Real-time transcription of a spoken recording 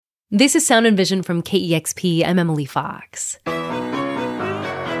This is Sound and Vision from KEXP. I'm Emily Fox.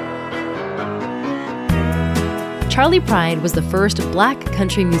 Charley Pride was the first Black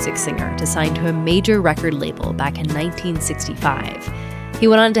country music singer to sign to a major record label back in 1965. He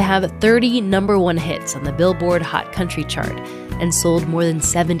went on to have 30 number one hits on the Billboard Hot Country chart and sold more than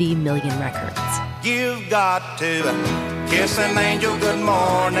 70 million records. You've got to kiss an angel good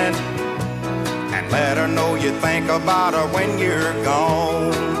morning and let her know you think about her when you're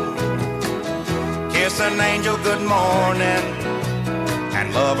gone. Kiss an angel good morning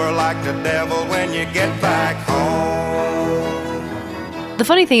and love her like the devil when you get back home. The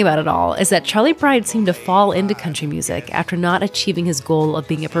funny thing about it all is that Charley Pride seemed to fall into country music after not achieving his goal of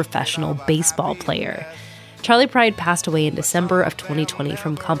being a professional baseball player. Charley Pride passed away in December of 2020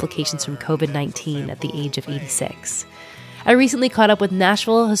 from complications from COVID-19 at the age of 86. I recently caught up with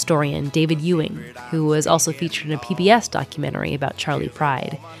Nashville historian David Ewing, who was also featured in a PBS documentary about Charley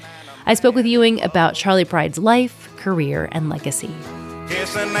Pride. I spoke with Ewing about Charley Pride's life, career, and legacy.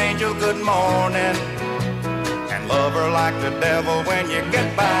 Kiss an angel good morning and love her like the devil when you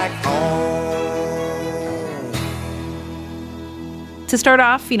get back home. To start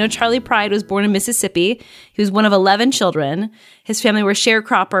off, Charley Pride was born in Mississippi. He was one of 11 children. His family were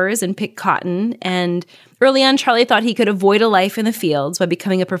sharecroppers and picked cotton. And early on, Charley thought he could avoid a life in the fields by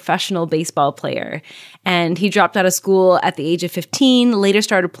becoming a professional baseball player. And he dropped out of school at the age of 15, later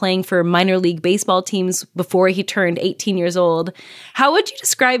started playing for minor league baseball teams before he turned 18 years old. How would you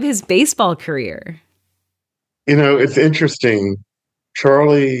describe his baseball career? It's interesting.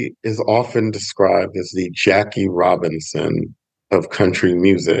 Charley is often described as the Jackie Robinson of country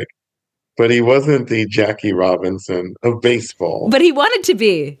music, but he wasn't the Jackie Robinson of baseball. But he wanted to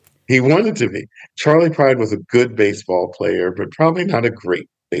be. He wanted to be. Charley Pride was a good baseball player, but probably not a great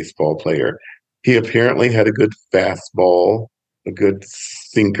baseball player. He apparently had a good fastball, a good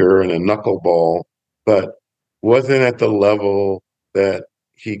sinker, and a knuckleball, but wasn't at the level that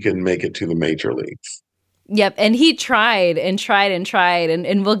he could make it to the major leagues. Yep. And he tried and tried and tried.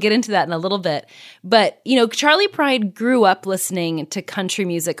 And we'll get into that in a little bit. But, Charley Pride grew up listening to country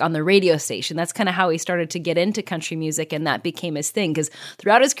music on the radio station. That's kind of how he started to get into country music. And that became his thing. Because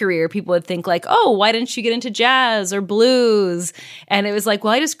throughout his career, people would think like, oh, why didn't you get into jazz or blues? And it was like,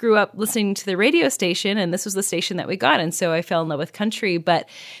 well, I just grew up listening to the radio station. And this was the station that we got. And so I fell in love with country. But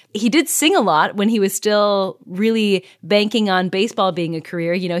he did sing a lot when he was still really banking on baseball being a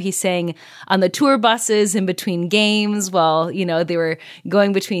career. He sang on the tour buses in between games while, they were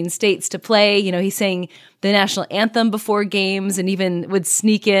going between states to play. He sang the national anthem before games and even would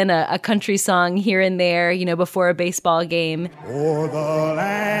sneak in a country song here and there, before a baseball game. For the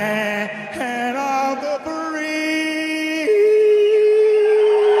land of the free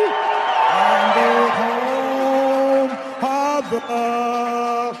and the home of the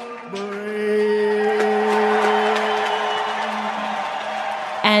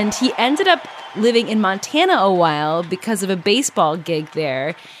And he ended up living in Montana a while because of a baseball gig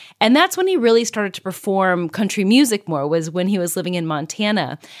there. And that's when he really started to perform country music more, was when he was living in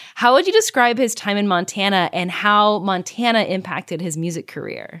Montana. How would you describe his time in Montana and how Montana impacted his music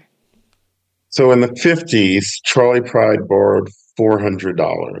career? So in the 50s, Charley Pride borrowed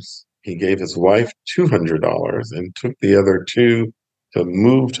 $400. He gave his wife $200 and took the other $2 to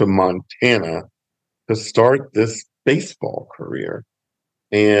move to Montana to start this baseball career.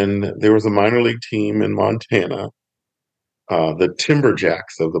 And there was a minor league team in Montana, the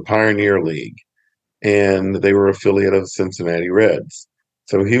Timberjacks of the Pioneer League, and they were affiliate of Cincinnati Reds.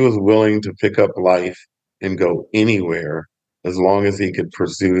 So he was willing to pick up life and go anywhere as long as he could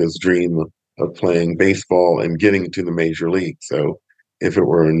pursue his dream of playing baseball and getting to the major league. So if it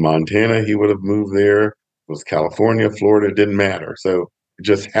were in Montana, he would have moved there. If it was California, Florida, it didn't matter. So it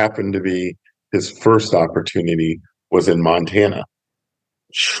just happened to be his first opportunity was in Montana.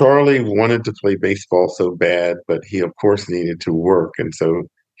 Charley wanted to play baseball so bad, but he, of course, needed to work. And so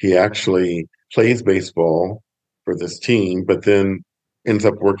he actually plays baseball for this team, but then ends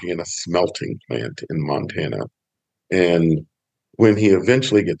up working in a smelting plant in Montana. And when he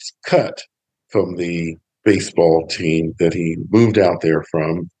eventually gets cut from the baseball team that he moved out there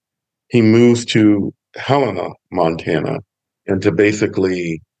from, he moves to Helena, Montana, and to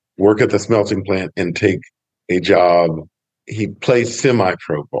basically work at the smelting plant and take a job. He plays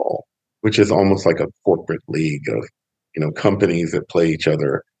semi-pro ball, which is almost like a corporate league of, companies that play each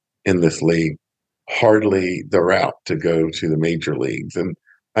other in this league. Hardly the route to go to the major leagues. And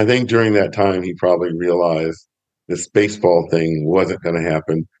I think during that time, he probably realized this baseball thing wasn't going to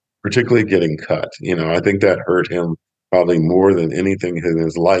happen, particularly getting cut. I think that hurt him probably more than anything in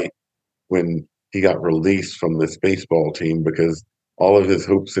his life when he got released from this baseball team, because all of his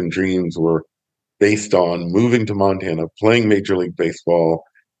hopes and dreams were based on moving to Montana, playing Major League Baseball.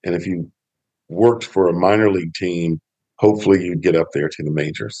 And if you worked for a minor league team, hopefully you'd get up there to the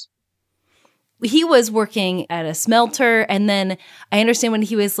majors. He was working at a smelter. And then I understand when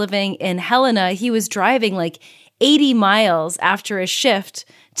he was living in Helena, he was driving like 80 miles after a shift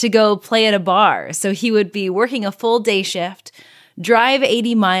to go play at a bar. So he would be working a full day shift, drive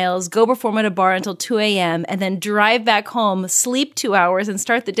 80 miles, go perform at a bar until 2 a.m., and then drive back home, sleep 2 hours, and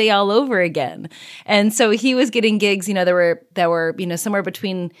start the day all over again. And so he was getting gigs, that were somewhere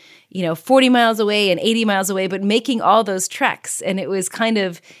between, 40 miles away and 80 miles away, but making all those treks. And it was kind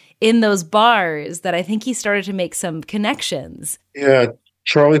of in those bars that I think he started to make some connections. Yeah,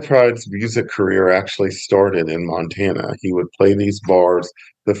 Charley Pride's music career actually started in Montana. He would play these bars.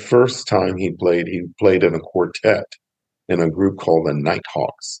 The first time he played in a quartet in a group called the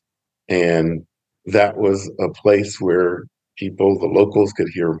Nighthawks. And that was a place where the locals could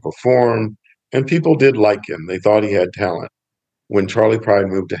hear him perform, and people did like him. They thought he had talent. When Charley Pride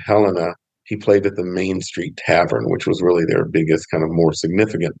moved to Helena, he played at the Main Street Tavern, which was really their biggest, kind of more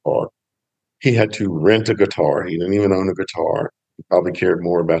significant bar. He had to rent a guitar. He didn't even own a guitar. He probably cared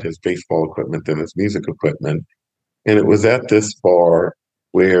more about his baseball equipment than his music equipment. And it was at this bar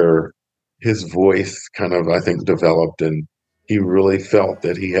where his voice kind of, I think, developed, and he really felt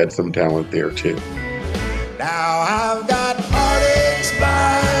that he had some talent there too. Now I've got heartaches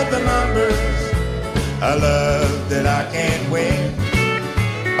by the numbers, a love that I can't win.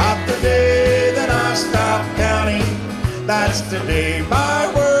 But the day that I stop counting, that's the day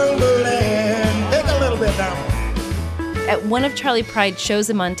my world will end. Take a little bit now. At one of Charley Pride's shows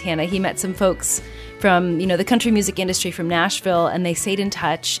in Montana, he met some folks from, the country music industry from Nashville, and they stayed in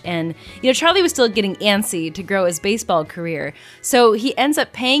touch. And, Charley was still getting antsy to grow his baseball career. So he ends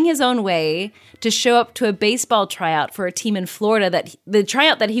up paying his own way to show up to a baseball tryout for a team in Florida, the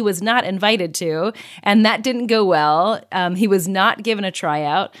tryout that he was not invited to. And that didn't go well. He was not given a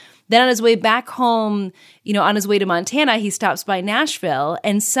tryout. Then on his way back home, on his way to Montana, he stops by Nashville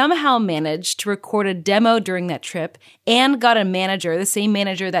and somehow managed to record a demo during that trip and got a manager, the same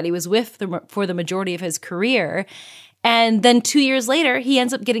manager that he was with for the majority of his career. And then 2 years later, he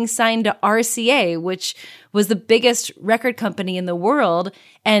ends up getting signed to RCA, which was the biggest record company in the world.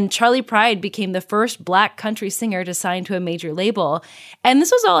 And Charley Pride became the first Black country singer to sign to a major label. And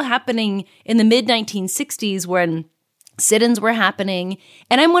this was all happening in the mid-1960s when sit-ins were happening.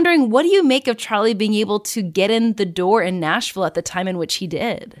 And I'm wondering, what do you make of Charley being able to get in the door in Nashville at the time in which he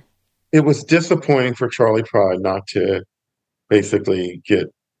did? It was disappointing for Charley Pride not to basically get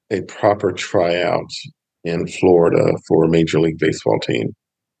a proper tryout in Florida for a Major League Baseball team.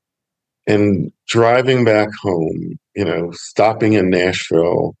 And driving back home, stopping in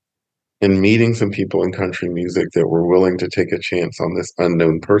Nashville and meeting some people in country music that were willing to take a chance on this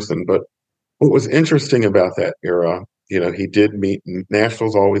unknown person. But what was interesting about that era, he did meet,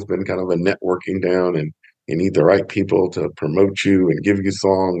 Nashville's always been kind of a networking town, and you need the right people to promote you and give you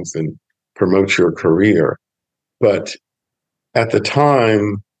songs and promote your career. But at the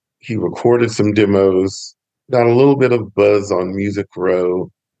time, he recorded some demos, got a little bit of buzz on Music Row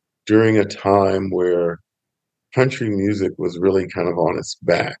during a time where country music was really kind of on its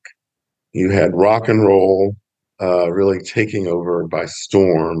back. You had rock and roll really taking over by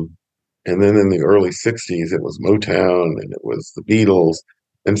storm. And then in the early 60s, it was Motown and it was the Beatles.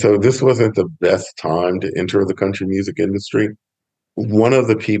 And so this wasn't the best time to enter the country music industry. One of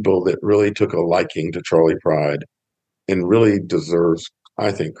the people that really took a liking to Charley Pride and really deserves,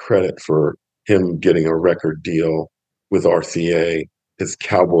 I think, credit for him getting a record deal with RCA is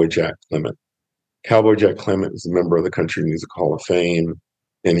Cowboy Jack Clement. Cowboy Jack Clement is a member of the Country Music Hall of Fame,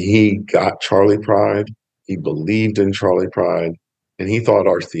 and he got Charley Pride. He believed in Charley Pride, and he thought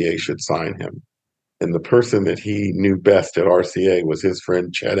RCA should sign him. And the person that he knew best at RCA was his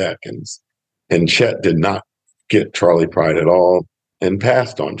friend Chet Atkins. And Chet did not get Charley Pride at all and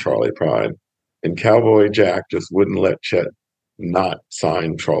passed on Charley Pride. And Cowboy Jack just wouldn't let Chet not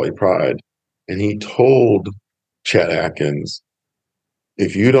sign Charley Pride. And he told Chet Atkins,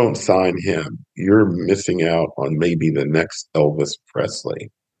 if you don't sign him, you're missing out on maybe the next Elvis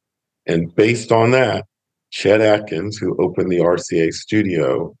Presley. And based on that, Chet Atkins, who opened the RCA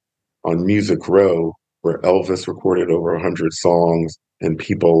studio on Music Row, where Elvis recorded over 100 songs, and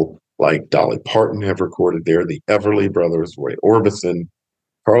people like Dolly Parton have recorded there, the Everly Brothers, Roy Orbison.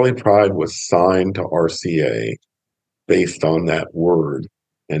 Charley Pride was signed to RCA based on that word,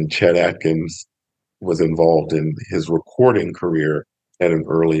 and Chet Atkins was involved in his recording career at an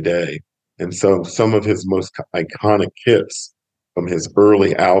early day. And so some of his most iconic hits from his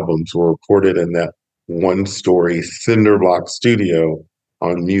early albums were recorded in that one-story cinder block studio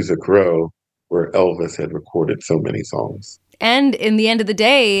on Music Row where Elvis had recorded so many songs. And in the end of the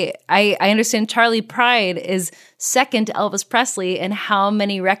day, I understand Charley Pride is second to Elvis Presley in how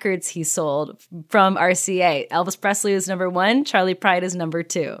many records he sold from RCA. Elvis Presley is number 1, Charley Pride is number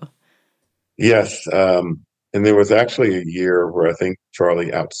 2. Yes, and there was actually a year where I think Charley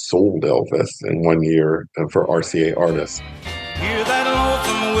outsold Elvis in one year for RCA artists. Hear that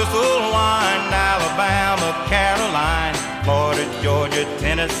lonesome whistle whine, Alabama, Caroline, Florida, Georgia,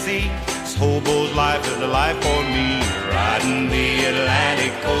 Tennessee. This hobo's life is a life for me, riding the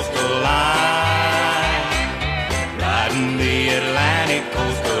Atlantic coastal line, riding the Atlantic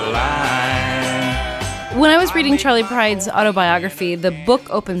coastal line. When I was reading Charley Pride's autobiography, the book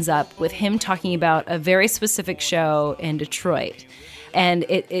opens up with him talking about a very specific show in Detroit. And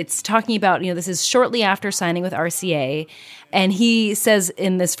it's talking about, this is shortly after signing with RCA. And he says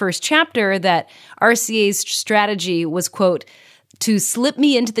in this first chapter that RCA's strategy was, quote, to slip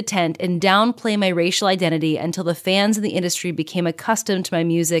me into the tent and downplay my racial identity until the fans in the industry became accustomed to my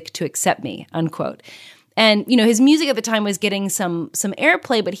music to accept me, unquote. And, his music at the time was getting some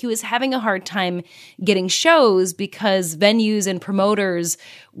airplay, but he was having a hard time getting shows because venues and promoters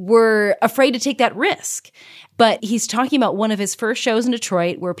were afraid to take that risk. But he's talking about one of his first shows in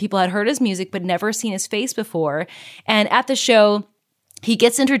Detroit where people had heard his music but never seen his face before. And at the show, he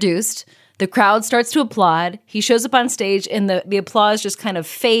gets introduced. The crowd starts to applaud. He shows up on stage and the applause just kind of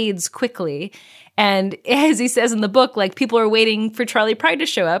fades quickly. And as he says in the book, people are waiting for Charley Pride to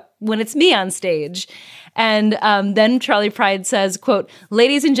show up when it's me on stage. And then Charley Pride says, quote,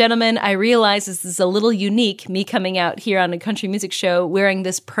 ladies and gentlemen, I realize this is a little unique, me coming out here on a country music show wearing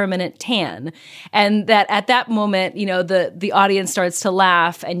this permanent tan. And that at that moment, the audience starts to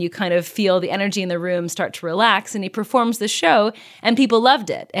laugh and you kind of feel the energy in the room start to relax. And he performs the show and people loved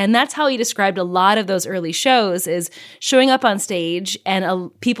it. And that's how he described a lot of those early shows, is showing up on stage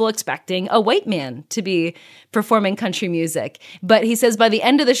and people expecting a white man to be performing country music. But he says by the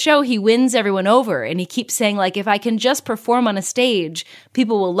end of the show, he wins everyone over. And he keeps saying, if I can just perform on a stage,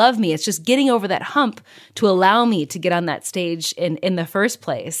 people will love me. It's just getting over that hump to allow me to get on that stage in the first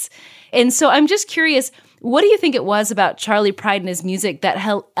place. And so I'm just curious, what do you think it was about Charley Pride and his music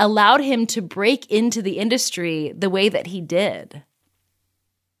that allowed him to break into the industry the way that he did?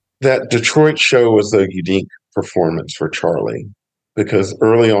 That Detroit show was a unique performance for Charley because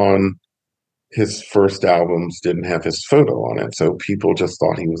early on, his first albums didn't have his photo on it, so people just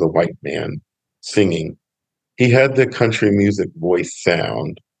thought he was a white man singing. He had the country music voice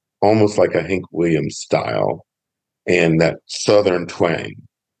sound, almost like a Hank Williams style, and that Southern twang.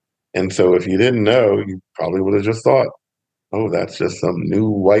 And so if you didn't know, you probably would have just thought, oh, that's just some new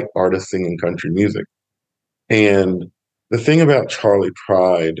white artist singing country music. And the thing about Charley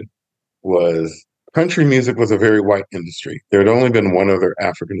Pride was country music was a very white industry. There had only been one other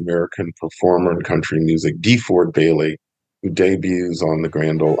African-American performer in country music, D. Ford Bailey, who debuts on the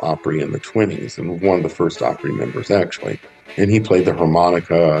Grand Ole Opry in the 1920s and was one of the first Opry members, actually. And he played the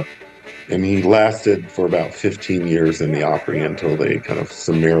harmonica, and he lasted for about 15 years in the Opry until they kind of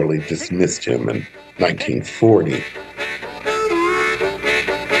summarily dismissed him in 1940.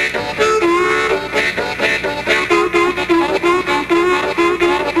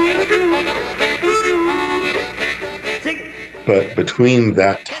 But between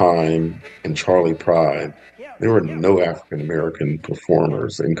that time and Charley Pride, there were no African-American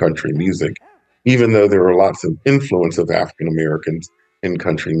performers in country music, even though there were lots of influence of African-Americans in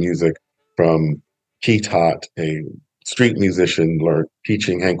country music, from Keith Ott, a street musician,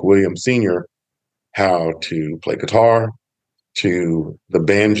 teaching Hank Williams Sr. how to play guitar, to the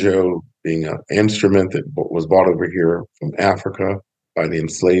banjo being an instrument that was brought over here from Africa by the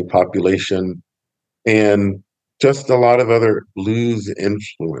enslaved population, and just a lot of other blues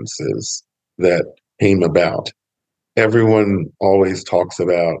influences that came about. Everyone always talks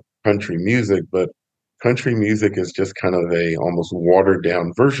about country music, but country music is just kind of a almost watered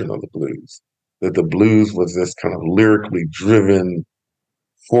down version of the blues. That the blues was this kind of lyrically driven,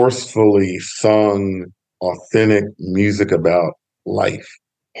 forcefully sung, authentic music about life,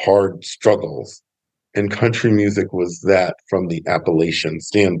 hard struggles. And country music was that from the Appalachian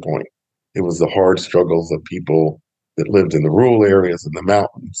standpoint. It was the hard struggles of people that lived in the rural areas and the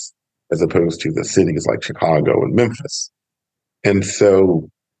mountains, as opposed to the cities like Chicago and Memphis. And so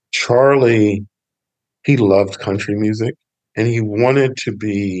Charley, he loved country music, and he wanted to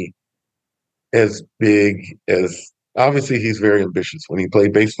be as big as, obviously he's very ambitious. When he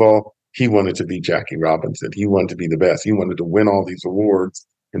played baseball, he wanted to be Jackie Robinson. He wanted to be the best. He wanted to win all these awards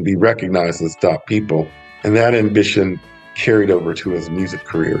and be recognized as top people. And that ambition carried over to his music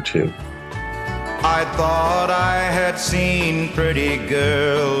career too. I thought I had seen pretty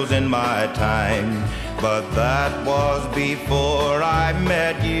girls in my time, but that was before I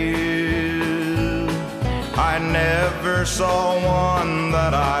met you. I never saw one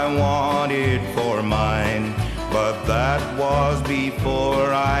that I wanted for mine, but that was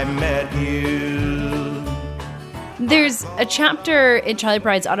before I met you. There's a chapter in Charley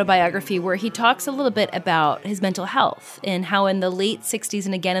Pride's autobiography where he talks a little bit about his mental health and how in the late 60s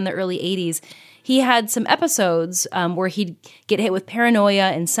and again in the early 80s, he had some episodes where he'd get hit with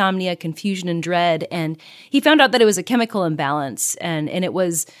paranoia, insomnia, confusion, and dread. And he found out that it was a chemical imbalance and it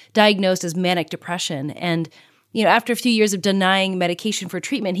was diagnosed as manic depression. And, you know, after a few years of denying medication for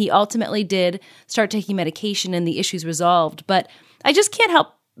treatment, he ultimately did start taking medication and the issues resolved. But I just can't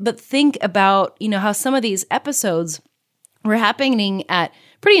help but think about, you know, how some of these episodes were happening at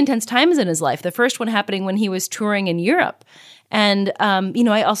pretty intense times in his life. The first one happening when he was touring in Europe. And, you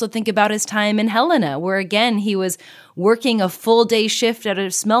know, I also think about his time in Helena, where, again, he was working a full day shift at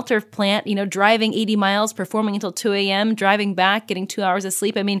a smelter plant, you know, driving 80 miles, performing until 2 a.m., driving back, getting 2 hours of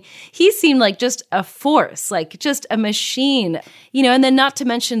sleep. I mean, he seemed like just a force, like just a machine, you know, and then not to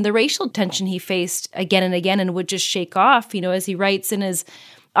mention the racial tension he faced again and again and would just shake off, you know, as he writes in his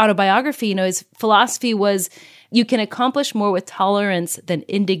autobiography, you know, his philosophy was, you can accomplish more with tolerance than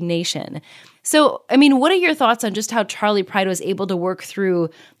indignation. So, I mean, what are your thoughts on just how Charley Pride was able to work through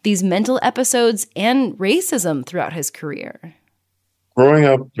these mental episodes and racism throughout his career? Growing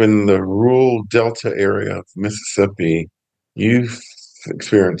up in the rural Delta area of Mississippi, you've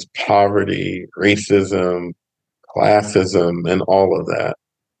experienced poverty, racism, classism, and all of that.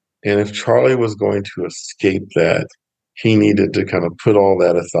 And if Charley was going to escape that, he needed to kind of put all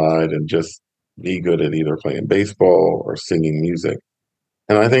that aside and just be good at either playing baseball or singing music.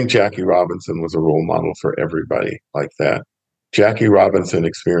 And I think Jackie Robinson was a role model for everybody like that. Jackie Robinson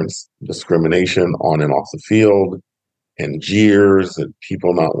experienced discrimination on and off the field and jeers and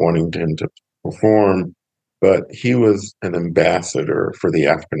people not wanting him to perform. But he was an ambassador for the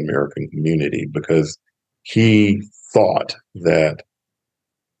African American community because he thought that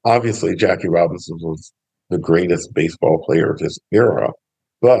obviously Jackie Robinson was the greatest baseball player of his era,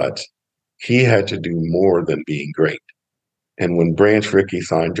 but he had to do more than being great. And when Branch Rickey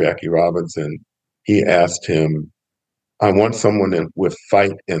signed Jackie Robinson, he asked him, I want someone with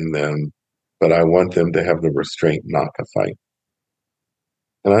fight in them, but I want them to have the restraint not to fight.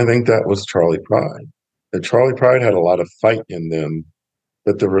 And I think that was Charley Pride. That Charley Pride had a lot of fight in them,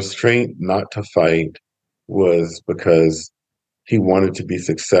 but the restraint not to fight was because he wanted to be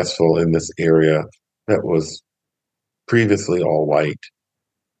successful in this area that was previously all white,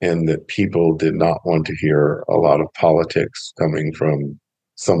 and that people did not want to hear a lot of politics coming from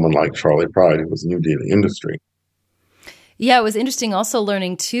someone like Charley Pride, who was new to the industry. Yeah, it was interesting also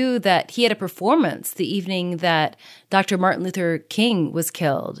learning, too, that he had a performance the evening that Dr. Martin Luther King was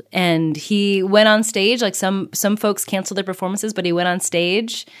killed. And he went on stage, like some folks canceled their performances, but he went on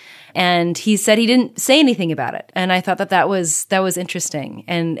stage and he said he didn't say anything about it. And I thought that was interesting.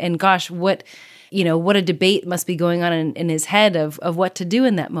 And gosh, what a debate must be going on in his head of what to do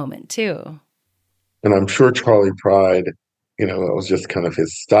in that moment, too. And I'm sure Charley Pride, it was just kind of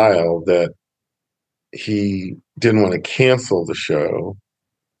his style that he didn't want to cancel the show,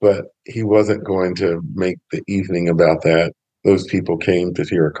 but he wasn't going to make the evening about that. Those people came to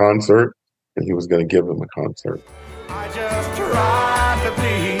hear a concert, and he was going to give them a concert. I just try to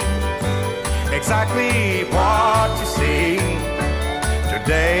be exactly what you see.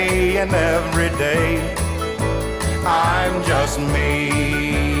 Today and every day, I'm just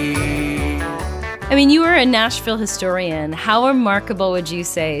me. I mean, you were a Nashville historian. How remarkable would you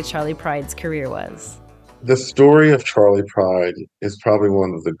say Charley Pride's career was? The story of Charley Pride is probably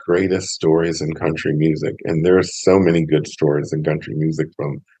one of the greatest stories in country music. And there are so many good stories in country music,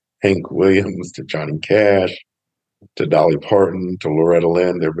 from Hank Williams to Johnny Cash to Dolly Parton to Loretta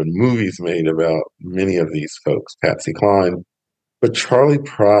Lynn. There have been movies made about many of these folks, Patsy Cline. But Charley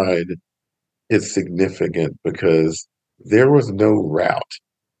Pride is significant because there was no route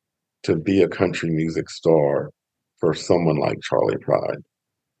to be a country music star for someone like Charley Pride.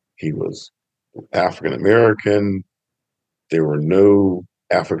 He was African American. There were no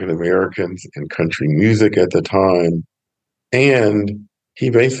African Americans in country music at the time. And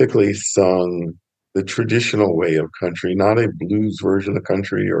he basically sung the traditional way of country, not a blues version of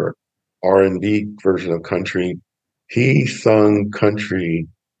country or R&B version of country. He sung country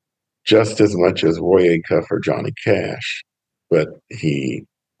just as much as Roy Acuff or Johnny Cash, but he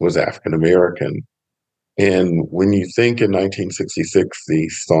was African American. And when you think in 1966, the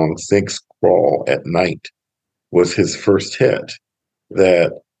song Snakes Crawl at Night was his first hit,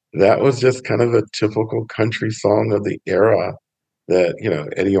 that that was just kind of a typical country song of the era that,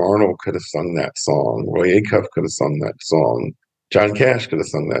 Eddie Arnold could have sung that song. Roy Acuff could have sung that song. John Cash could have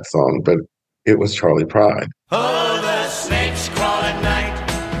sung that song, but it was Charley Pride. Oh, the snakes crawl at night.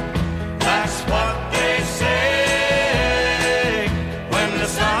 That's what they say. When the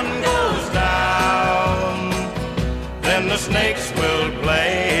sun goes down, then the snakes will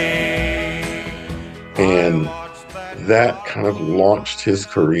play. And that kind of launched his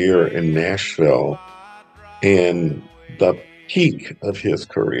career in Nashville. And the peak of his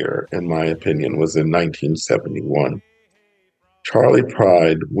career, in my opinion, was in 1971. Charley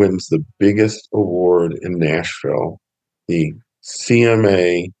Pride wins the biggest award in Nashville, the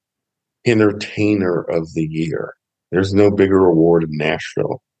CMA Entertainer of the Year. There's no bigger award in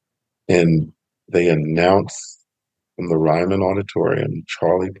Nashville. And they announce from the Ryman Auditorium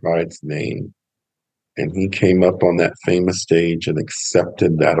Charley Pride's name. And he came up on that famous stage and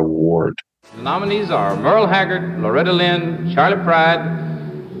accepted that award. The nominees are Merle Haggard, Loretta Lynn, Charley Pride,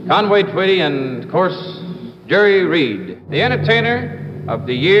 Conway Twitty, and, of course, Jerry Reed, the Entertainer of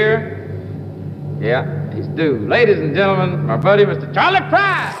the Year. Yeah, he's due. Ladies and gentlemen, my buddy, Mr. Charley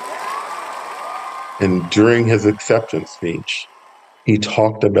Pride. And during his acceptance speech, he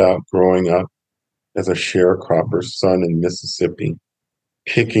talked about growing up as a sharecropper's son in Mississippi,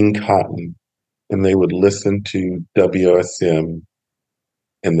 picking cotton, and they would listen to WSM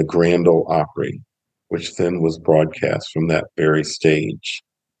and the Grand Ole Opry, which then was broadcast from that very stage.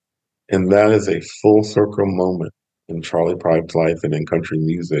 And that is a full circle moment in Charley Pride's life and in country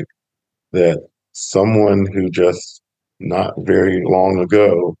music, that someone who just not very long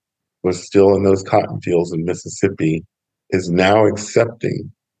ago was still in those cotton fields in Mississippi is now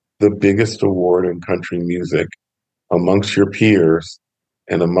accepting the biggest award in country music amongst your peers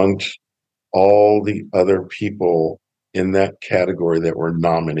and amongst all the other people in that category that were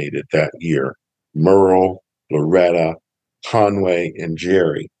nominated that year. Merle, Loretta, Conway, and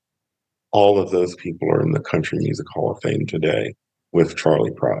Jerry. All of those people are in the Country Music Hall of Fame today with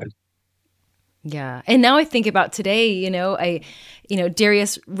Charley Pride. Yeah. And now I think about today,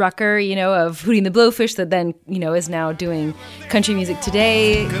 Darius Rucker, of Hootie and the Blowfish, that then, is now doing country music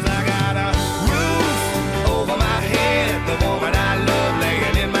today. 'Cause I got a roof over my head, the woman I love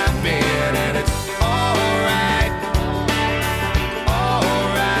laying in my bed, and it's all right.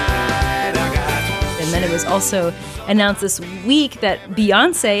 I got. And then it was also announced this week that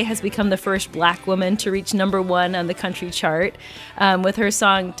Beyonce has become the first Black woman to reach #1 on the country chart with her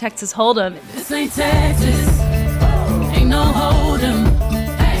song Texas Hold'em. This ain't Texas, ain't no Hold'em.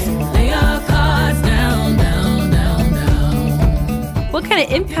 Lay our cards down, down, down, down. What kind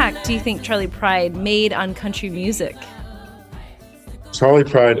of impact do you think Charley Pride made on country music? Charley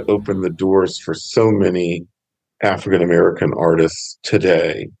Pride opened the doors for so many African-American artists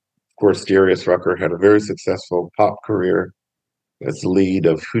today. Of course, Darius Rucker had a very successful pop career as lead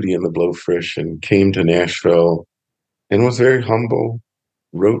of Hootie and the Blowfish and came to Nashville and was very humble,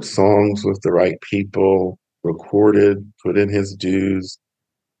 wrote songs with the right people, recorded, put in his dues,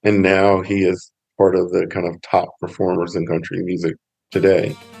 and now he is part of the kind of top performers in country music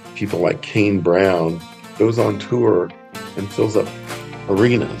today. People like Kane Brown goes on tour and fills up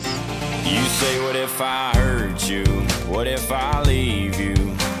arenas. You say, what if I hurt you? What if I leave you?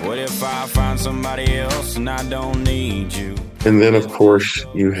 What if I find somebody else and I don't need you? And then, of course,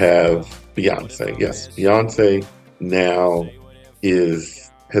 you have Beyonce. Yes, Beyonce now has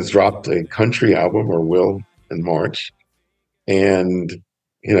dropped a country album, or will in March. And,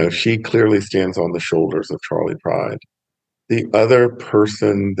 she clearly stands on the shoulders of Charley Pride. The other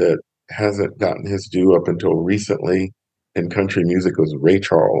person that hasn't gotten his due up until recently in country music was Ray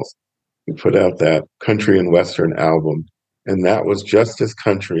Charles, who put out that country and western album. And that was just as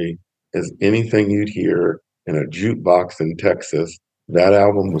country as anything you'd hear in a jukebox in Texas. That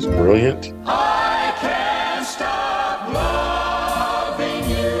album was brilliant. I can't stop loving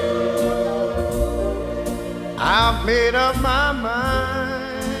you. I've made up my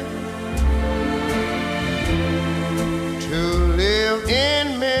mind to live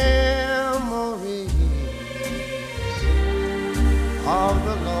in memories of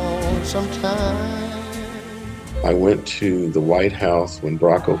the lonesome time. I went to the White House when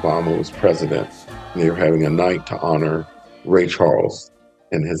Barack Obama was president, and they were having a night to honor Ray Charles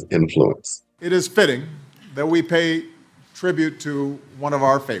and his influence. It is fitting that we pay tribute to one of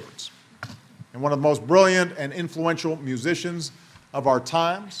our favorites and one of the most brilliant and influential musicians of our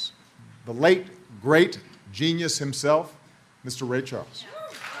times, the late, great genius himself, Mr. Ray Charles.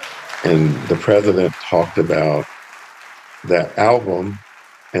 And the president talked about that album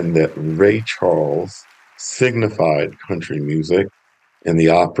and that Ray Charles signified country music and the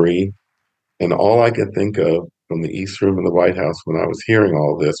Opry. And all I could think of from the East Room of the White House when I was hearing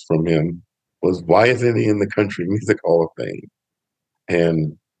all this from him was, why isn't he in the Country Music Hall of Fame?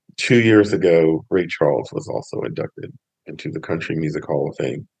 And 2 years ago, Ray Charles was also inducted into the Country Music Hall of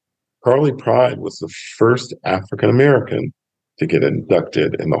Fame. Charley Pride was the first African American to get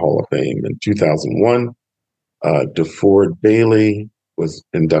inducted in the Hall of Fame in 2001. DeFord Bailey was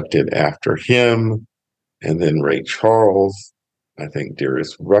inducted after him, and then Ray Charles. I think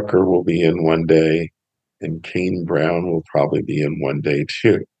Darius Rucker will be in one day, and Kane Brown will probably be in one day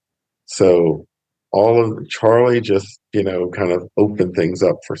too. So all of Charley just, kind of opened things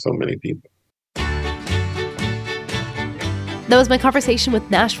up for so many people. That was my conversation with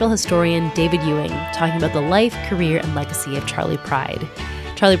Nashville historian David Ewing, talking about the life, career, and legacy of Charley Pride.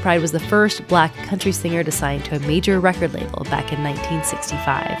 Charley Pride was the first Black country singer to sign to a major record label back in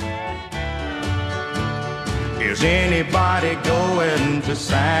 1965. Is anybody going to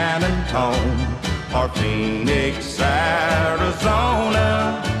San Antonio or Phoenix,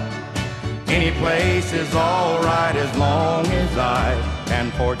 Arizona? Any place is all right as long as I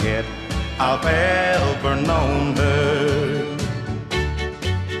can forget I've ever known her.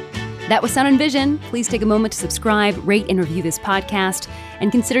 That was Sound and Vision. Please take a moment to subscribe, rate, and review this podcast, and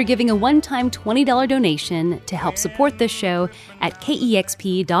consider giving a one-time $20 donation to help support this show at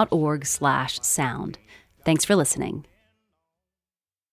kexp.org/sound. Thanks for listening.